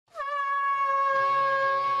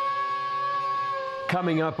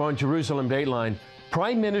Coming up on Jerusalem Dateline,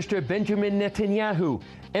 Prime Minister Benjamin Netanyahu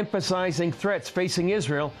emphasizing threats facing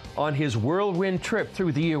Israel on his whirlwind trip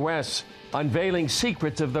through the U.S., unveiling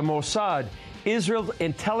secrets of the Mossad, Israel's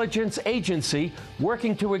intelligence agency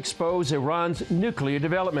working to expose Iran's nuclear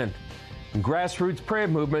development, grassroots prayer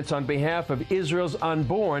movements on behalf of Israel's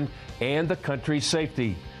unborn and the country's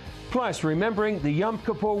safety. Plus, remembering the Yom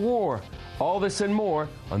Kippur War. All this and more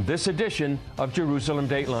on this edition of Jerusalem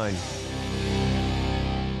Dateline.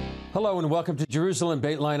 Hello and welcome to Jerusalem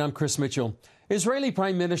Dateline. I'm Chris Mitchell. Israeli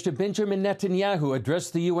Prime Minister Benjamin Netanyahu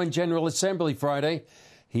addressed the UN General Assembly Friday.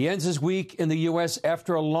 He ends his week in the U.S.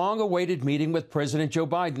 after a long-awaited meeting with President Joe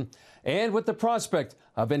Biden and with the prospect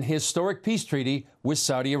of an historic peace treaty with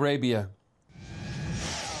Saudi Arabia.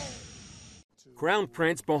 Crown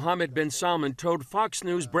Prince Mohammed bin Salman told Fox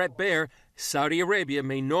News' Brett Baier Saudi Arabia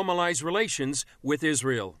may normalize relations with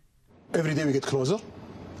Israel. Every day we get closer.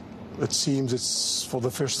 It seems it's, for the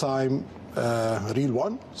first time, a real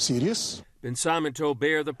one, serious. Bin Salman told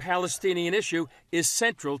Baier the Palestinian issue is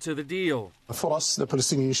central to the deal. For us, the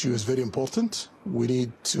Palestinian issue is very important. We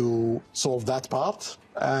need to solve that part,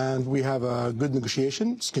 and we have good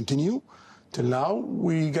negotiations continue. Till now,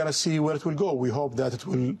 we got to see where it will go. We hope that it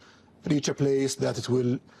will reach a place that it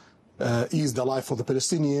will ease the life for the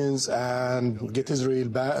Palestinians and get Israel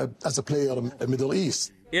back as a player in the Middle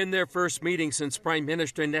East. In their first meeting since Prime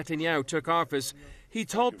Minister Netanyahu took office, he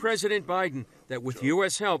told President Biden that with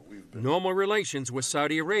U.S. help, normal relations with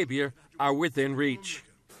Saudi Arabia are within reach.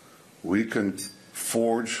 We can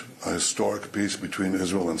forge a historic peace between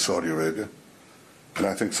Israel and Saudi Arabia, and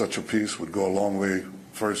I think such a peace would go a long way,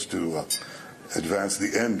 first to advance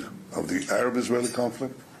the end of the Arab-Israeli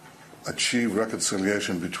conflict, achieve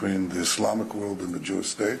reconciliation between the Islamic world and the Jewish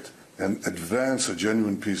state, and advance a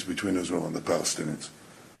genuine peace between Israel and the Palestinians.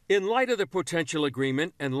 In light of the potential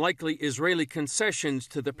agreement and likely Israeli concessions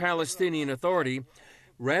to the Palestinian Authority,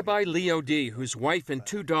 Rabbi Leo D., whose wife and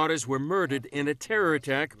two daughters were murdered in a terror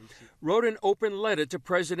attack, wrote an open letter to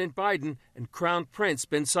President Biden and Crown Prince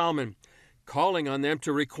bin Salman, calling on them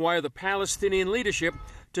to require the Palestinian leadership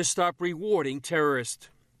to stop rewarding terrorists.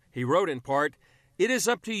 He wrote in part, "It is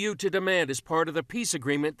up to you to demand, as part of the peace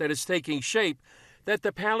agreement that is taking shape, that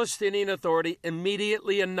the Palestinian Authority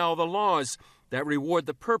immediately annul the laws that reward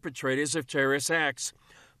the perpetrators of terrorist acts.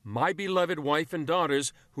 My beloved wife and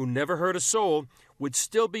daughters, who never hurt a soul, would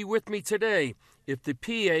still be with me today if the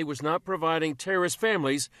PA was not providing terrorist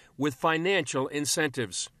families with financial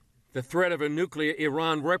incentives." The threat of a nuclear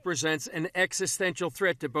Iran represents an existential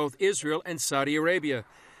threat to both Israel and Saudi Arabia.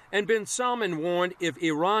 And bin Salman warned if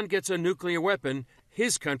Iran gets a nuclear weapon,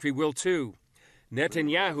 his country will too.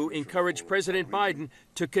 Netanyahu encouraged President Biden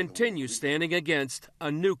to continue standing against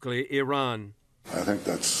a nuclear Iran. I think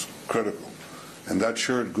that's critical. And that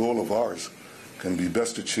shared goal of ours can be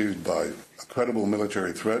best achieved by a credible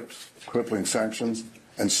military threat, crippling sanctions,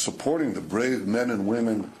 and supporting the brave men and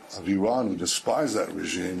women of Iran who despise that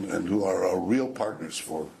regime and who are our real partners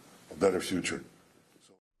for a better future.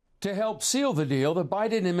 To help seal the deal, the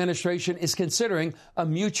Biden administration is considering a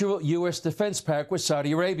mutual U.S. defense pact with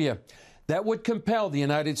Saudi Arabia that would compel the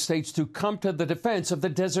United States to come to the defense of the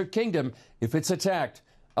Desert Kingdom if it's attacked,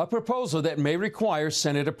 a proposal that may require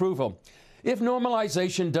Senate approval. If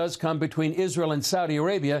normalization does come between Israel and Saudi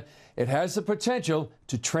Arabia, it has the potential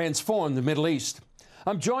to transform the Middle East.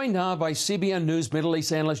 I'm joined now by CBN News Middle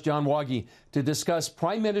East analyst John Wagi to discuss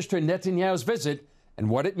Prime Minister Netanyahu's visit and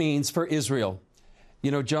what it means for Israel.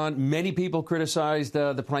 You know, John, many people criticized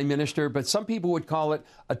the Prime Minister, but some people would call it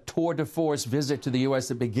a tour de force visit to the U.S.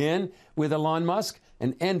 that began with Elon Musk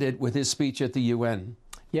and ended with his speech at the UN.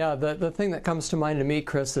 Yeah, the thing that comes to mind to me,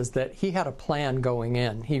 Chris, is that he had a plan going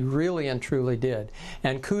in. He really and truly did.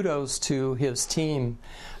 And kudos to his team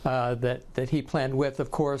that he planned with. Of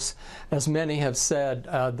course, as many have said,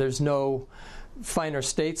 there's no finer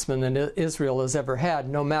statesman than Israel has ever had.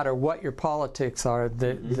 No matter what your politics are,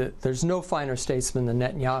 there's no finer statesman than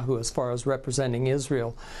Netanyahu as far as representing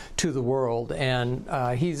Israel to the world. And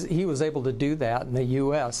he was able to do that in the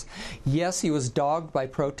U.S. Yes, he was dogged by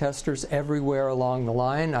protesters everywhere along the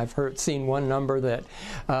line. I've seen one number that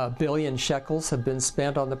 $1 billion shekels have been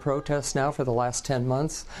spent on the protests now for the last 10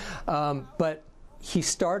 months. But he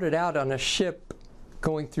started out on a ship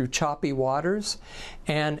going through choppy waters.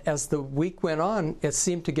 And as the week went on, it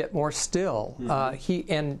seemed to get more still.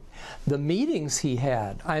 And the meetings he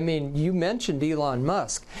had, I mean, you mentioned Elon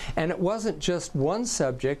Musk, and it wasn't just one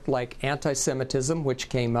subject like anti-Semitism, which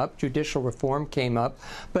came up, judicial reform came up,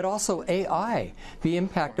 but also AI, the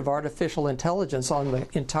impact of artificial intelligence on the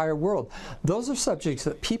entire world. Those are subjects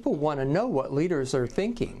that people want to know what leaders are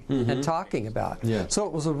thinking and talking about. Yeah. So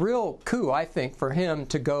it was a real coup, I think, for him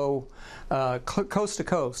to go coast to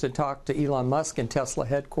coast and talk to Elon Musk in Tesla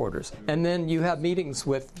headquarters. And then you have meetings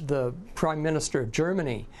with the Prime Minister of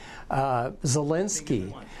Germany,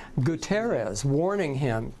 Zelensky, Guterres, warning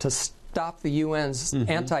him to stop the UN's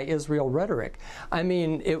anti-Israel rhetoric. I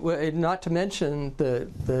mean, not to mention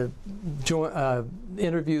the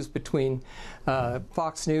interviews between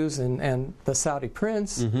Fox News and the Saudi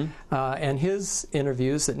prince and his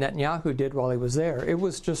interviews that Netanyahu did while he was there. It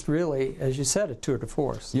was just really, as you said, a tour de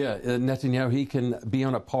force. Yeah, Netanyahu, he can be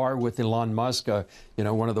on a par with Elon Musk,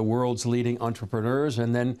 one of the world's leading entrepreneurs,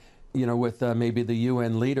 and then with maybe the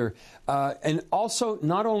UN leader. And also,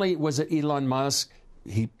 not only was it Elon Musk,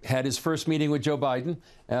 he had his first meeting with Joe Biden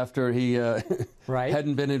after he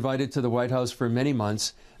hadn't been invited to the White House for many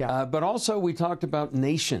months. Yeah. But also we talked about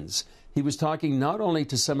nations. He was talking not only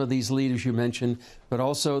to some of these leaders you mentioned, but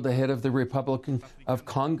also the head of the Republic of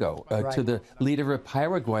Congo, to the leader of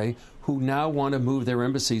Paraguay, who now want to move their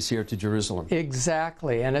embassies here to Jerusalem.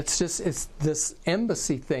 Exactly, and it's this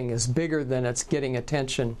embassy thing is bigger than it's getting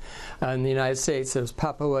attention in the United States. There's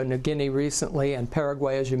Papua New Guinea recently, and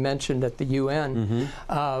Paraguay, as you mentioned, at the UN.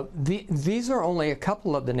 These are only a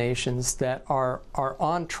couple of the nations that are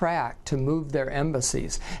on track to move their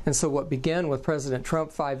embassies. And so what began with President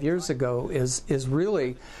Trump 5 years ago is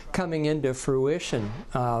really coming into fruition,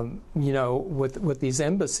 with these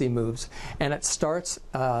embassy moves. And it starts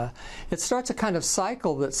a kind of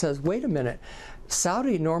cycle that says, wait a minute,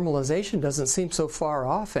 Saudi normalization doesn't seem so far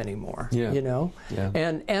off anymore, Yeah.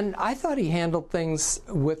 And I thought he handled things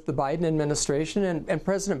with the Biden administration, and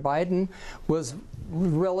President Biden was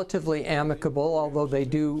relatively amicable, although they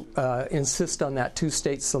do insist on that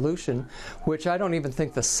two-state solution, which I don't even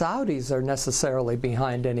think the Saudis are necessarily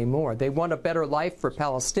behind anymore. They want a better life for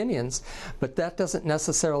Palestinians, but that doesn't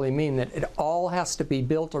necessarily mean that it all has to be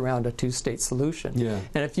built around a two-state solution. Yeah.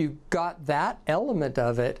 And if you got that element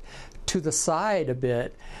of it to the side a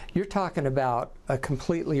bit, you're talking about a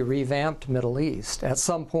completely revamped Middle East at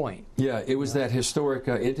some point. Yeah, it was that historic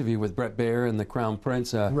interview with Bret Baier and the Crown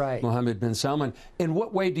Prince, Mohammed bin Salman. In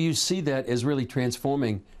what way do you see that as really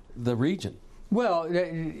transforming the region? Well,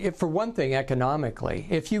 for one thing, economically,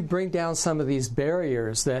 if you bring down some of these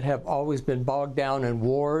barriers that have always been bogged down in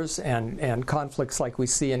wars and conflicts like we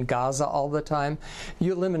see in Gaza all the time,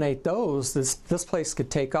 you eliminate those, this place could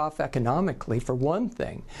take off economically, for one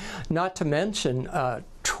thing. Not to mention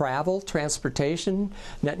transportation.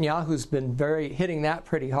 Netanyahu's been hitting that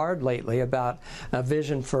pretty hard lately about a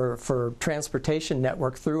vision for transportation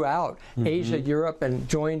network throughout Asia, Europe, and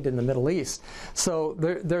joined in the Middle East. So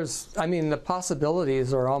the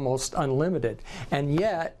possibilities are almost unlimited. And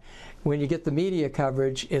yet, when you get the media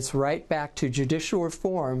coverage, it's right back to judicial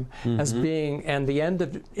reform as being, and the end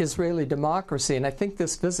of Israeli democracy. And I think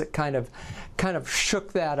this visit kind of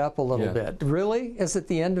shook that up a little bit. Really? Is it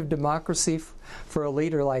the end of democracy for a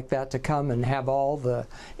leader like that to come and have all the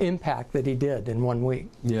impact that he did in 1 week?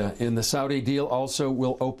 Yeah, and the Saudi deal also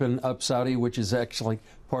will open up Saudi, which is actually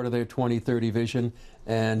part of their 2030 vision,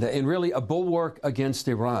 and really a bulwark against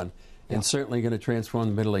Iran. And certainly going to transform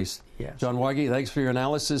the Middle East. Yes. John Wage, thanks for your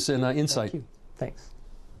analysis and insight. Thank you. Thanks.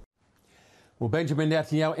 Well, Benjamin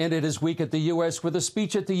Netanyahu ended his week at the U.S. with a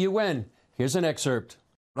speech at the UN. Here's an excerpt.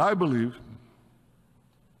 I believe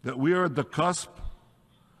that we are at the cusp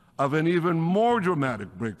of an even more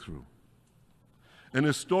dramatic breakthrough, an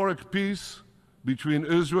historic peace between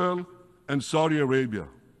Israel and Saudi Arabia.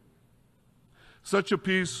 Such a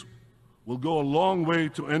peace will go a long way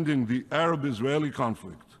to ending the Arab-Israeli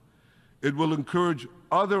conflict. It will encourage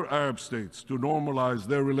other Arab states to normalize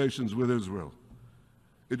their relations with Israel.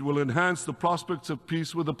 It will enhance the prospects of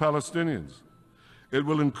peace with the Palestinians. It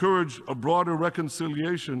will encourage a broader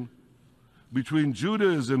reconciliation between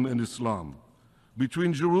Judaism and Islam,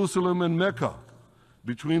 between Jerusalem and Mecca,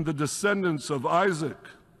 between the descendants of Isaac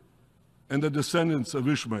and the descendants of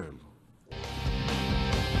Ishmael.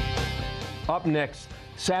 Up next,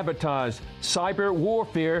 sabotage, cyber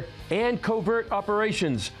warfare, and covert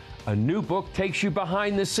operations. A new book takes you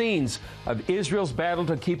behind the scenes of Israel's battle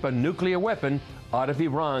to keep a nuclear weapon out of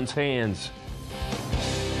Iran's hands.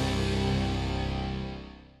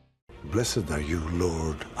 Blessed are you,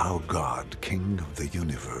 Lord, our God, King of the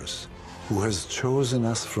universe, who has chosen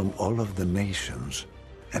us from all of the nations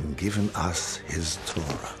and given us his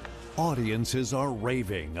Torah. Audiences are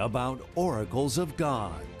raving about oracles of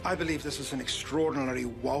God. I believe this is an extraordinarily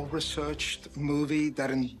well-researched movie that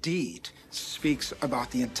indeed speaks about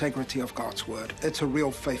the integrity of God's word. It's a real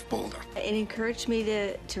faith builder. It encouraged me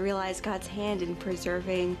to realize God's hand in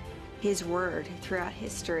preserving his word throughout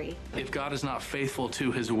history. If God is not faithful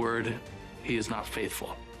to his word, he is not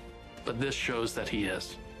faithful. But this shows that he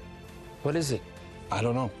is. What is it? I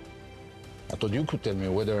don't know. I thought you could tell me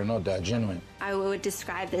whether or not they're genuine. I would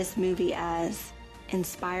describe this movie as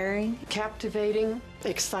inspiring, captivating,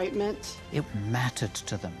 excitement. It mattered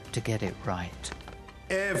to them to get it right.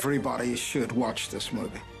 Everybody should watch this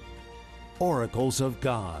movie. Oracles of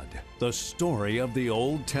God, the story of the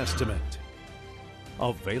Old Testament.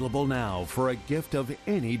 Available now for a gift of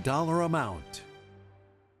any dollar amount.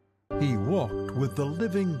 He walked with the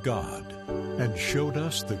living God and showed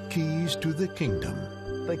us the keys to the kingdom.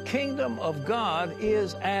 The kingdom of God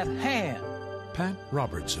is at hand. Pat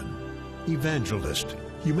Robertson, evangelist,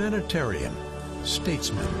 humanitarian,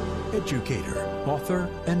 statesman, educator, author,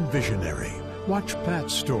 and visionary. Watch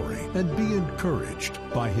Pat's story and be encouraged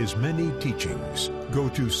by his many teachings. Go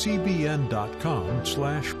to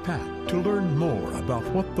cbn.com/Pat to learn more about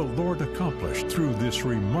what the Lord accomplished through this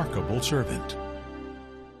remarkable servant.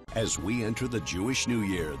 As we enter the Jewish New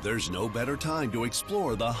Year, there's no better time to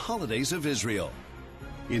explore the holidays of Israel.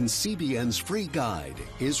 In CBN's free guide,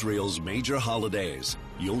 Israel's Major Holidays,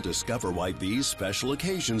 you'll discover why these special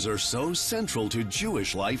occasions are so central to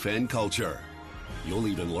Jewish life and culture. You'll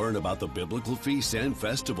even learn about the biblical feasts and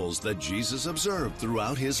festivals that Jesus observed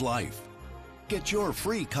throughout his life. Get your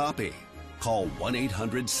free copy. Call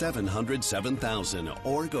 1-800-700-7000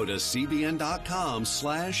 or go to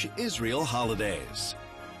cbn.com/Israel Holidays.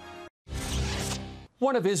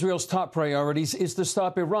 One of Israel's top priorities is to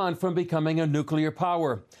stop Iran from becoming a nuclear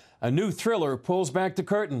power. A new thriller pulls back the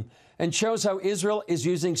curtain and shows how Israel is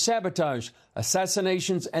using sabotage,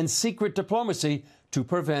 assassinations, and secret diplomacy to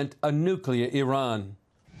prevent a nuclear Iran.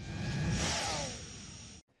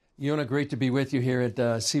 Yonah, great to be with you here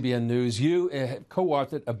at CBN News. You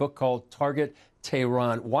co-authored a book called Target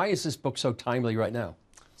Tehran. Why is this book so timely right now?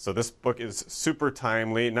 So this book is super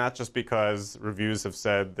timely, not just because reviews have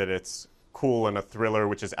said that it's cool and a thriller,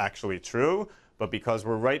 which is actually true, but because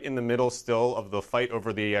we're right in the middle still of the fight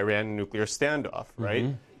over the Iran nuclear standoff, right?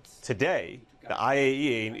 Mm-hmm. Today, the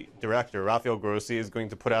IAEA director, Rafael Grossi, is going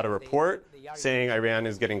to put out a report saying Iran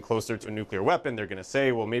is getting closer to a nuclear weapon. They're going to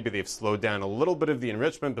say, well, maybe they've slowed down a little bit of the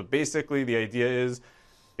enrichment, but basically the idea is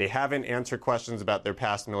they haven't answered questions about their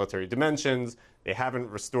past military dimensions. They haven't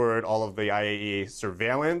restored all of the IAEA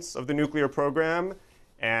surveillance of the nuclear program,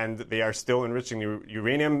 and they are still enriching the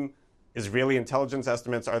uranium. Israeli intelligence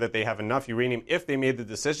estimates are that they have enough uranium if they made the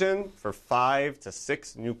decision for 5 to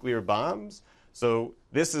 6 nuclear bombs. So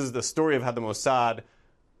this is the story of how the Mossad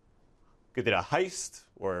did a heist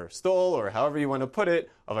or stole, or however you want to put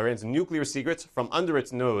it, of Iran's nuclear secrets from under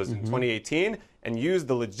its nose in 2018 and used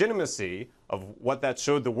the legitimacy of what that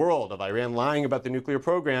showed the world of Iran lying about the nuclear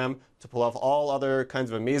program to pull off all other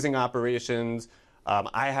kinds of amazing operations.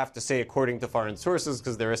 I have to say, according to foreign sources,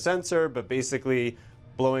 because they're a censor, but basically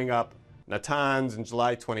blowing up Natanz in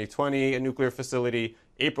July 2020, a nuclear facility,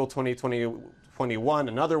 April 2021,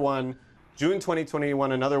 another one, June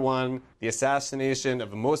 2021, another one, the assassination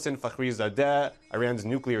of Mohsen Fakhrizadeh, Iran's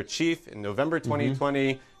nuclear chief, in November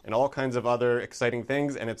 2020, and all kinds of other exciting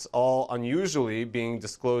things, and it's all unusually being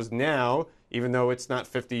disclosed now, even though it's not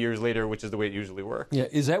 50 years later, which is the way it usually works. Yeah,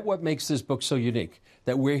 is that what makes this book so unique?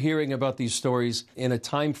 That we're hearing about these stories in a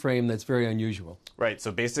time frame that's very unusual? Right.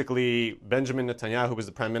 So basically, Benjamin Netanyahu, who was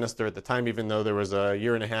the prime minister at the time, even though there was a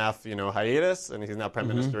year and a half, hiatus, and he's now prime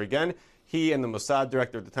minister again, he and the Mossad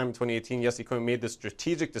director at the time in 2018, Yossi Cohen, made the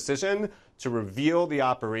strategic decision to reveal the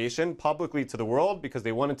operation publicly to the world because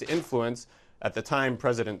they wanted to influence, at the time,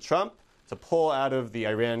 President Trump, to pull out of the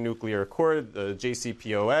Iran nuclear accord, the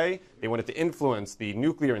JCPOA. They wanted to influence the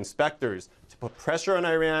nuclear inspectors to put pressure on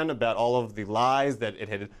Iran about all of the lies that it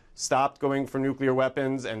had stopped going for nuclear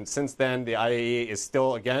weapons. And since then, the IAEA is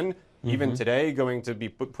still, again, even today, going to be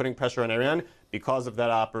putting pressure on Iran because of that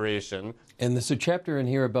operation. And there's a chapter in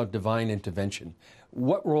here about divine intervention.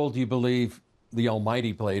 What role do you believe the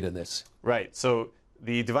Almighty played in this? Right. So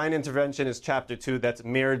the divine intervention is chapter 2. That's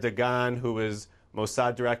Meir Dagan, who is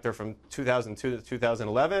Mossad director from 2002 to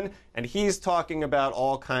 2011, and he's talking about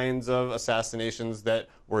all kinds of assassinations that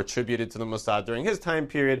were attributed to the Mossad during his time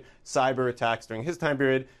period, cyber attacks during his time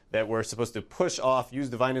period that were supposed to push off, use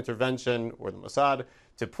divine intervention, or the Mossad,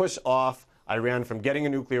 to push off Iran from getting a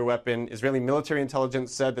nuclear weapon. Israeli military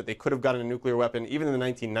intelligence said that they could have gotten a nuclear weapon even in the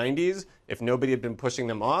 1990s if nobody had been pushing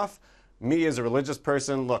them off. Me as a religious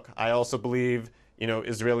person, look, I also believe,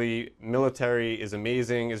 Israeli military is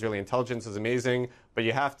amazing, Israeli intelligence is amazing, but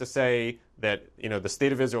you have to say that, the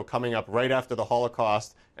state of Israel coming up right after the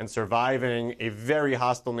Holocaust and surviving a very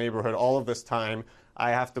hostile neighborhood all of this time,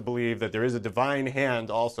 I have to believe that there is a divine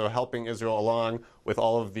hand also helping Israel along with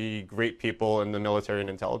all of the great people in the military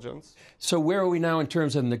and intelligence. So where are we now in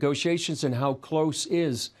terms of negotiations, and how close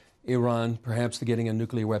is Iran perhaps to getting a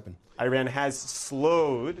nuclear weapon? Iran has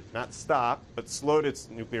slowed, not stopped, but slowed its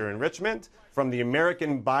nuclear enrichment. From the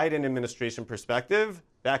American Biden administration perspective,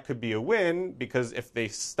 that could be a win, because if they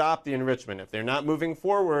stop the enrichment, if they're not moving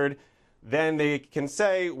forward, then they can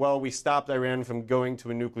say, well, we stopped Iran from going to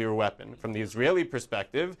a nuclear weapon. From the Israeli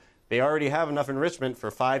perspective, they already have enough enrichment for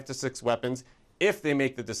 5 to 6 weapons if they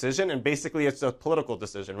make the decision, and basically it's a political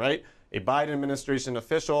decision, right? A Biden administration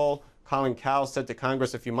official, Colin Cowell, said to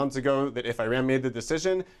Congress a few months ago that if Iran made the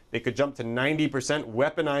decision, they could jump to 90%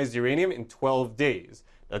 weaponized uranium in 12 days.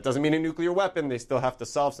 That doesn't mean a nuclear weapon. They still have to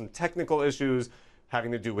solve some technical issues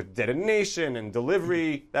having to do with detonation and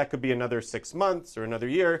delivery. That could be another 6 months or another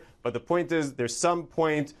year. But the point is, there's some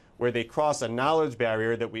point where they cross a knowledge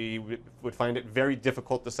barrier that we would find it very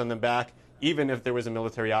difficult to send them back, even if there was a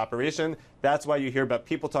military operation. That's why you hear about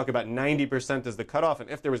people talk about 90% as the cutoff. And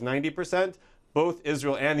if there was 90%, both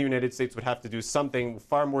Israel and the United States would have to do something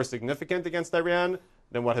far more significant against Iran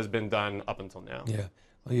than what has been done up until now. Yeah.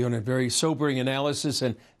 Well, you're in a very sobering analysis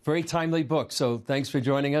and very timely book. So thanks for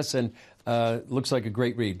joining us, and looks like a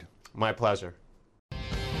great read. My pleasure.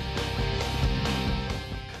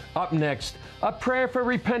 Up next, a prayer for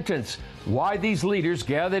repentance. Why these leaders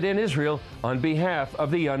gathered in Israel on behalf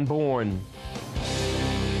of the unborn.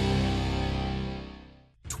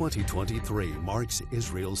 2023 marks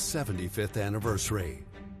Israel's 75th anniversary.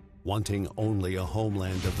 Wanting only a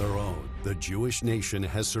homeland of their own, the Jewish nation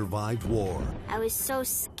has survived war. I was so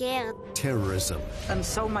scared. Terrorism. And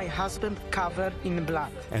so my husband covered in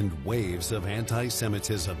blood. And waves of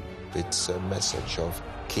anti-Semitism. It's a message of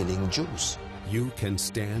killing Jews. You can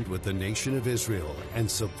stand with the nation of Israel and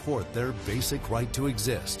support their basic right to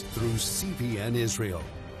exist through CBN Israel.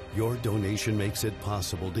 Your donation makes it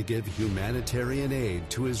possible to give humanitarian aid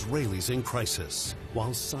to Israelis in crisis,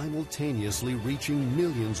 while simultaneously reaching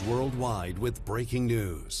millions worldwide with breaking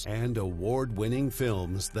news and award-winning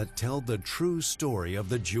films that tell the true story of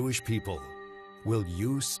the Jewish people. Will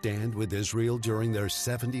you stand with Israel during their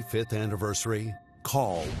 75th anniversary?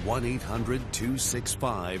 Call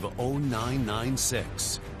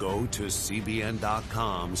 1-800-265-0996. Go to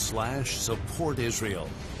cbn.com/support Israel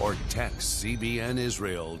or text CBN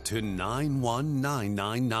Israel to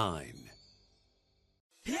 91999.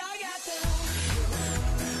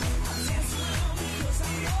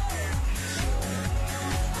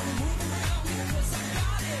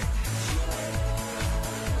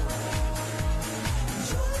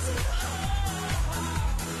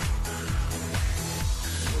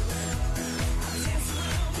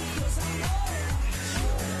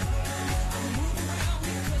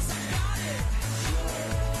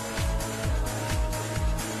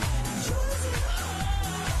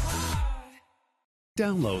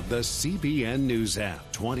 Download the CBN News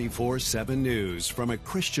app, 24/7 news from a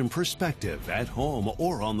Christian perspective at home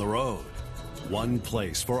or on the road. One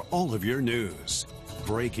place for all of your news.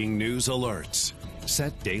 Breaking news alerts.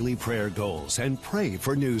 Set daily prayer goals and pray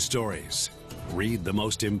for news stories. Read the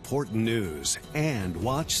most important news and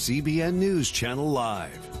watch CBN News Channel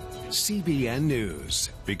live. CBN News,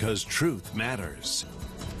 because truth matters.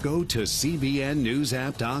 Go to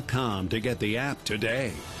cbnnewsapp.com to get the app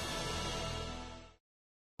today.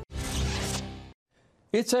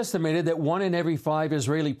 It's estimated that 1 in every 5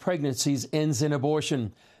 Israeli pregnancies ends in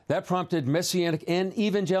abortion. That prompted Messianic and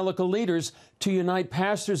evangelical leaders to unite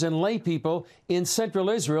pastors and lay people in central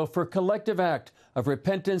Israel for a collective act of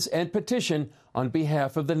repentance and petition on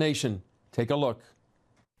behalf of the nation. Take a look.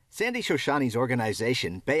 Sandy Shoshani's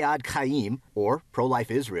organization, Be'ad Chaim, or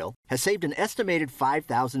Pro-Life Israel, has saved an estimated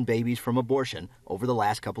 5,000 babies from abortion over the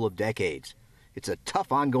last couple of decades. It's a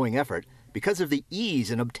tough ongoing effort because of the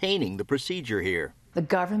ease in obtaining the procedure here. The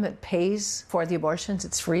government pays for the abortions.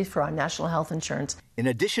 It's free for our national health insurance. In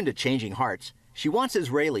addition to changing hearts, she wants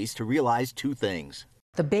Israelis to realize 2 things.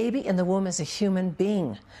 The baby in the womb is a human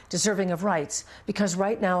being, deserving of rights, because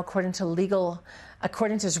right now, according to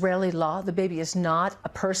Israeli law, the baby is not a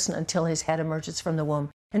person until his head emerges from the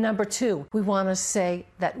womb. And number 2, we want to say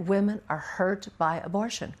that women are hurt by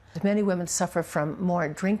abortion. Many women suffer from more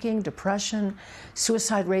drinking, depression,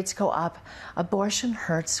 suicide rates go up. Abortion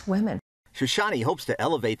hurts women. Shoshani hopes to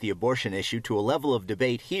elevate the abortion issue to a level of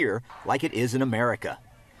debate here like it is in America.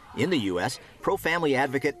 In the U.S., pro-family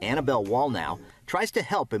advocate Annabelle Wallnow tries to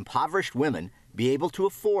help impoverished women be able to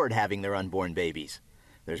afford having their unborn babies.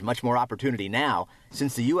 There's much more opportunity now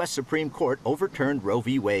since the U.S. Supreme Court overturned Roe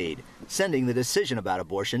v. Wade, sending the decision about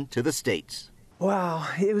abortion to the states. Wow,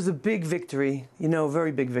 it was a big victory,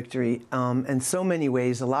 very big victory. In so many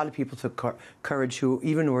ways, a lot of people took courage who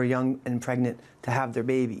even were young and pregnant to have their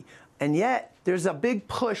baby. And yet, there's a big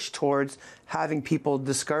push towards having people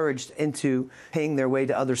discouraged into paying their way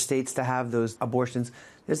to other states to have those abortions.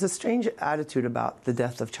 There's a strange attitude about the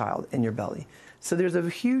death of child in your belly. So there's a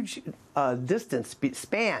huge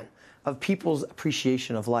span of people's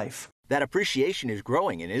appreciation of life. That appreciation is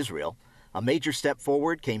growing in Israel. A major step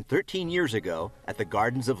forward came 13 years ago at the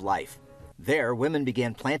Gardens of Life. There, women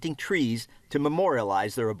began planting trees to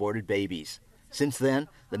memorialize their aborted babies. Since then,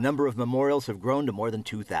 the number of memorials have grown to more than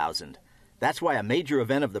 2,000. That's why a major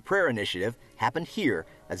event of the prayer initiative happened here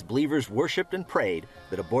as believers worshiped and prayed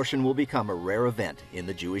that abortion will become a rare event in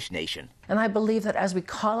the Jewish nation. And I believe that as we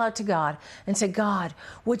call out to God and say, God,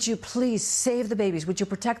 would you please save the babies? Would you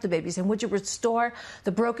protect the babies? And would you restore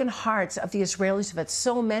the broken hearts of the Israelis who've had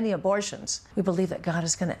so many abortions? We believe that God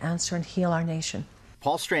is going to answer and heal our nation.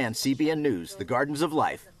 Paul Strand, CBN News, The Gardens of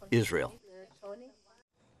Life, Israel.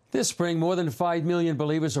 This spring, more than 5 million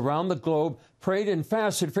believers around the globe prayed and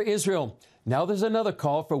fasted for Israel. Now there's another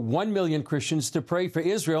call for 1 million Christians to pray for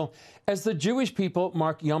Israel as the Jewish people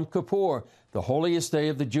mark Yom Kippur, the holiest day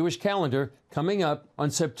of the Jewish calendar, coming up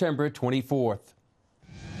on September 24th.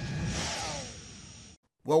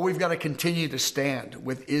 Well, we've got to continue to stand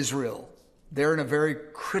with Israel. They're in a very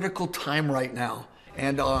critical time right now.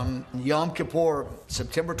 And on Yom Kippur,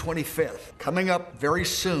 September 25th, coming up very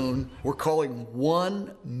soon, we're calling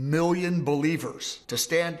 1 million believers to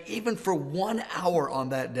stand even for 1 hour on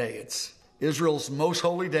that day. It's Israel's most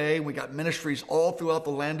holy day. We got ministries all throughout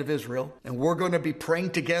the land of Israel, and we're going to be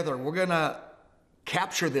praying together. We're going to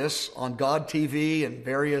capture this on God TV and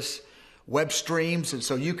various web streams, and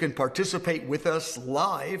so you can participate with us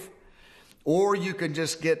live. Or you can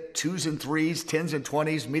just get 2s and 3s, 10s and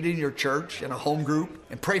 20s, meet in your church in a home group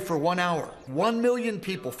and pray for 1 hour. 1 million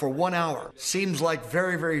people for 1 hour seems like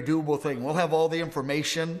very, very doable thing. We'll have all the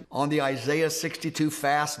information on the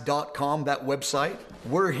Isaiah62fast.com, that website.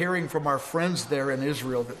 We're hearing from our friends there in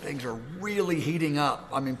Israel that things are really heating up.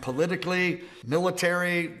 I mean, politically,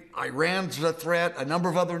 military, Iran's a threat, a number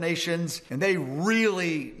of other nations, and they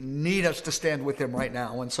really need us to stand with them right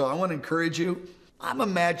now. And so I want to encourage you.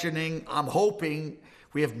 I'm hoping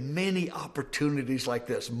we have many opportunities like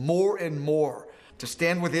this, more and more, to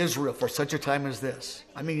stand with Israel for such a time as this.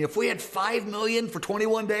 I mean, if we had 5 million for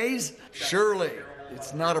 21 days, surely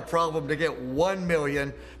it's not a problem to get 1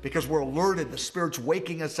 million because we're alerted. The Spirit's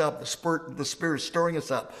waking us up. The Spirit's stirring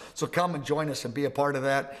us up. So come and join us and be a part of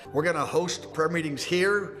that. We're going to host prayer meetings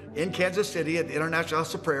here in Kansas City at the International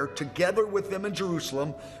House of Prayer, together with them in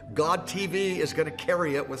Jerusalem. God TV is going to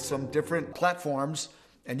carry it with some different platforms.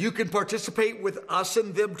 And you can participate with us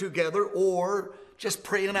and them together, or just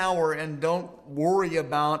pray an hour and don't worry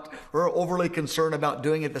about or overly concerned about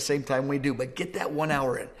doing it at the same time we do. But get that 1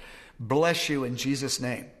 hour in. Bless you in Jesus'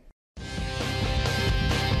 name.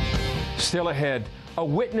 Still ahead, a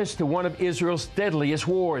witness to one of Israel's deadliest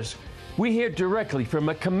wars. We hear directly from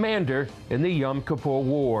a commander in the Yom Kippur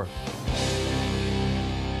War.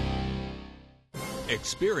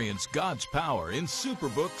 Experience God's power in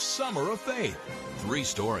Superbook's Summer of Faith. 3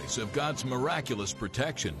 stories of God's miraculous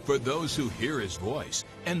protection for those who hear His voice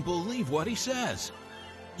and believe what He says.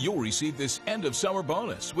 You'll receive this end-of-summer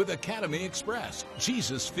bonus with Academy Express.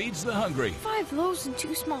 Jesus feeds the hungry. 5 loaves and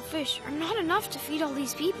 2 small fish are not enough to feed all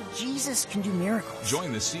these people. Jesus can do miracles.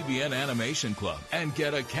 Join the CBN Animation Club and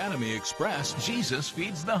get Academy Express Jesus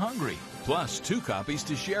Feeds the Hungry. Plus 2 copies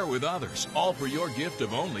to share with others, all for your gift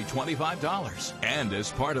of only $25. And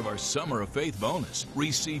as part of our Summer of Faith bonus,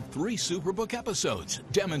 receive 3 Superbook episodes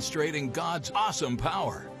demonstrating God's awesome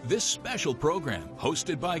power. This special program,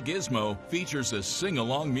 hosted by Gizmo, features a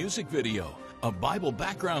sing-along music video, a Bible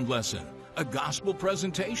background lesson, a gospel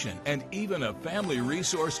presentation, and even a family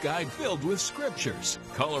resource guide filled with scriptures,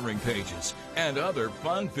 coloring pages, and other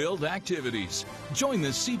fun-filled activities. Join the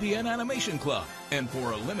CBN Animation Club, and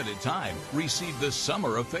for a limited time, receive the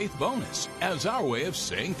Summer of Faith bonus as our way of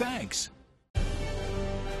saying thanks.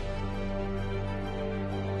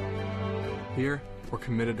 Here, we're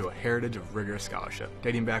committed to a heritage of rigorous scholarship,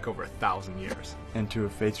 dating back over 1,000 years. And to a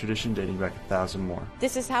faith tradition dating back 1,000 more.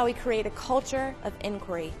 This is how we create a culture of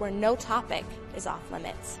inquiry where no topic is off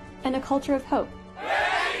limits. And a culture of hope.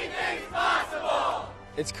 Anything's possible!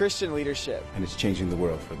 It's Christian leadership. And it's changing the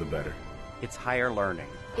world for the better. It's higher learning.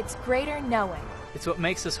 It's greater knowing. It's what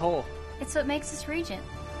makes us whole. It's what makes us Regent.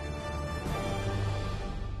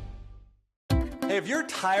 Hey, if you're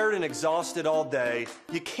tired and exhausted all day,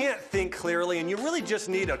 you can't think clearly, and you really just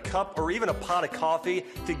need a cup or even a pot of coffee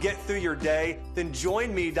to get through your day, then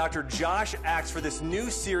join me, Dr. Josh Axe, for this new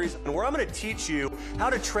series where I'm going to teach you how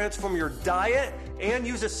to transform your diet and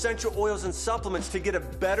use essential oils and supplements to get a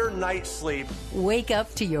better night's sleep. Wake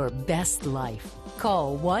up to your best life.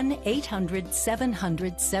 Call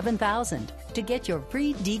 1-800-700-7000 to get your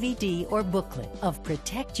free DVD or booklet of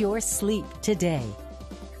Protect Your Sleep today.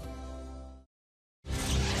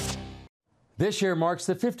 This year marks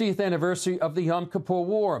the 50th anniversary of the Yom Kippur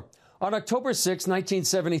War. On October 6,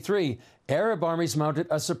 1973, Arab armies mounted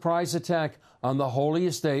a surprise attack on the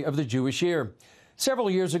holiest day of the Jewish year.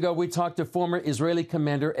 Several years ago, we talked to former Israeli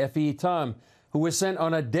commander Efi Itam, who was sent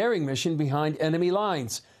on a daring mission behind enemy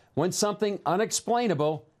lines when something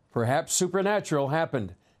unexplainable, perhaps supernatural,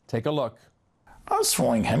 happened. Take a look. I was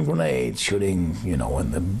throwing hand grenades, shooting, in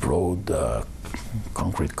the broad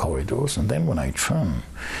concrete corridors, and then when I turned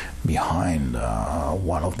behind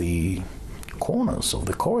one of the corners of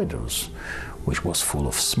the corridors, which was full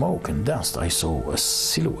of smoke and dust, I saw a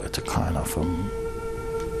silhouette, a kind of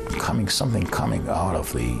something coming out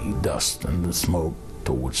of the dust and the smoke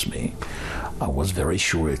towards me. I was very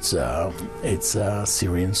sure it's a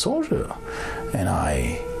Syrian soldier, and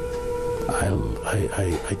I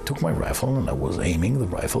took my rifle and I was aiming the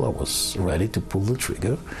rifle. I was ready to pull the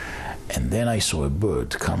trigger, and then I saw a bird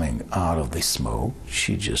coming out of the smoke.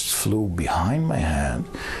 She just flew behind my head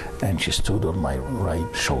and she stood on my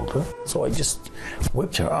right shoulder. So I just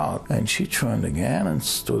whipped her out, and she turned again and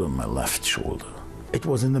stood on my left shoulder. It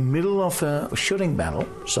was in the middle of a shooting battle,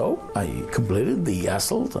 so I completed the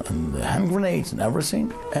assault and the hand grenades and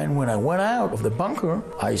everything. And when I went out of the bunker,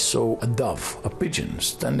 I saw a dove, a pigeon,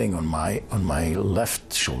 standing on my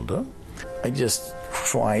left shoulder. I just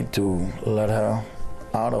tried to let her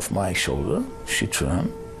out of my shoulder. She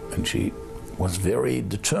turned, and she was very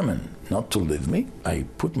determined not to leave me. I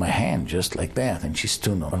put my hand just like that, and she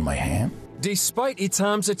stood on my hand. Despite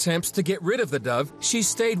Itam's attempts to get rid of the dove, she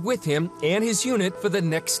stayed with him and his unit for the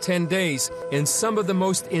next 10 days in some of the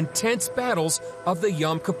most intense battles of the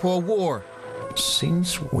Yom Kippur War.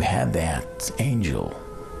 Since we had that angel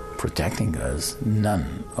protecting us,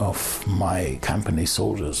 none of my company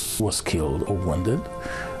soldiers was killed or wounded,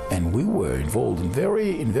 and we were involved in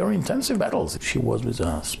very intensive battles. She was with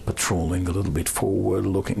us, patrolling a little bit forward,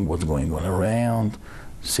 looking what's going on around,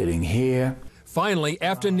 sitting here. Finally,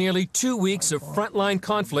 after nearly 2 weeks of frontline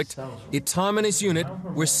conflict, Itam and his unit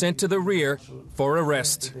were sent to the rear for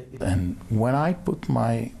arrest. And when I put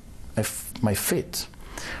my feet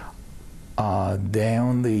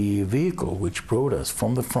down the vehicle which brought us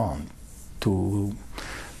from the front to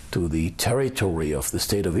the territory of the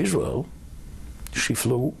State of Israel, she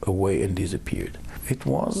flew away and disappeared. It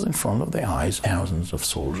was in front of their eyes, thousands of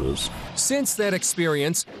soldiers. Since that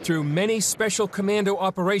experience, through many special commando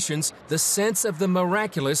operations, the sense of the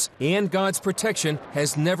miraculous and God's protection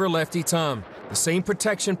has never left Itam. The same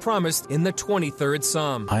protection promised in the 23rd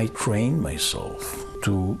Psalm. I trained myself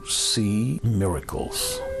to see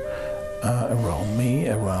miracles around me,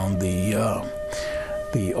 around the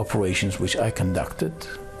operations which I conducted.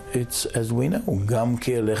 It's, as we know, Gam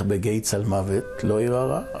ki elech begates al mavet lo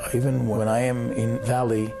irara. Even when I am in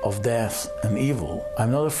valley of death and evil,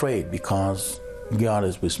 I'm not afraid because God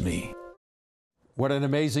is with me. What an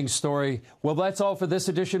amazing story. Well, that's all for this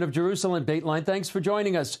edition of Jerusalem Dateline. Thanks for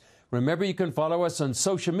joining us. Remember, you can follow us on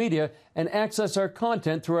social media and access our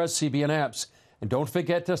content through our CBN apps. And don't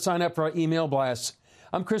forget to sign up for our email blasts.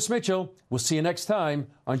 I'm Chris Mitchell. We'll see you next time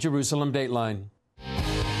on Jerusalem Dateline.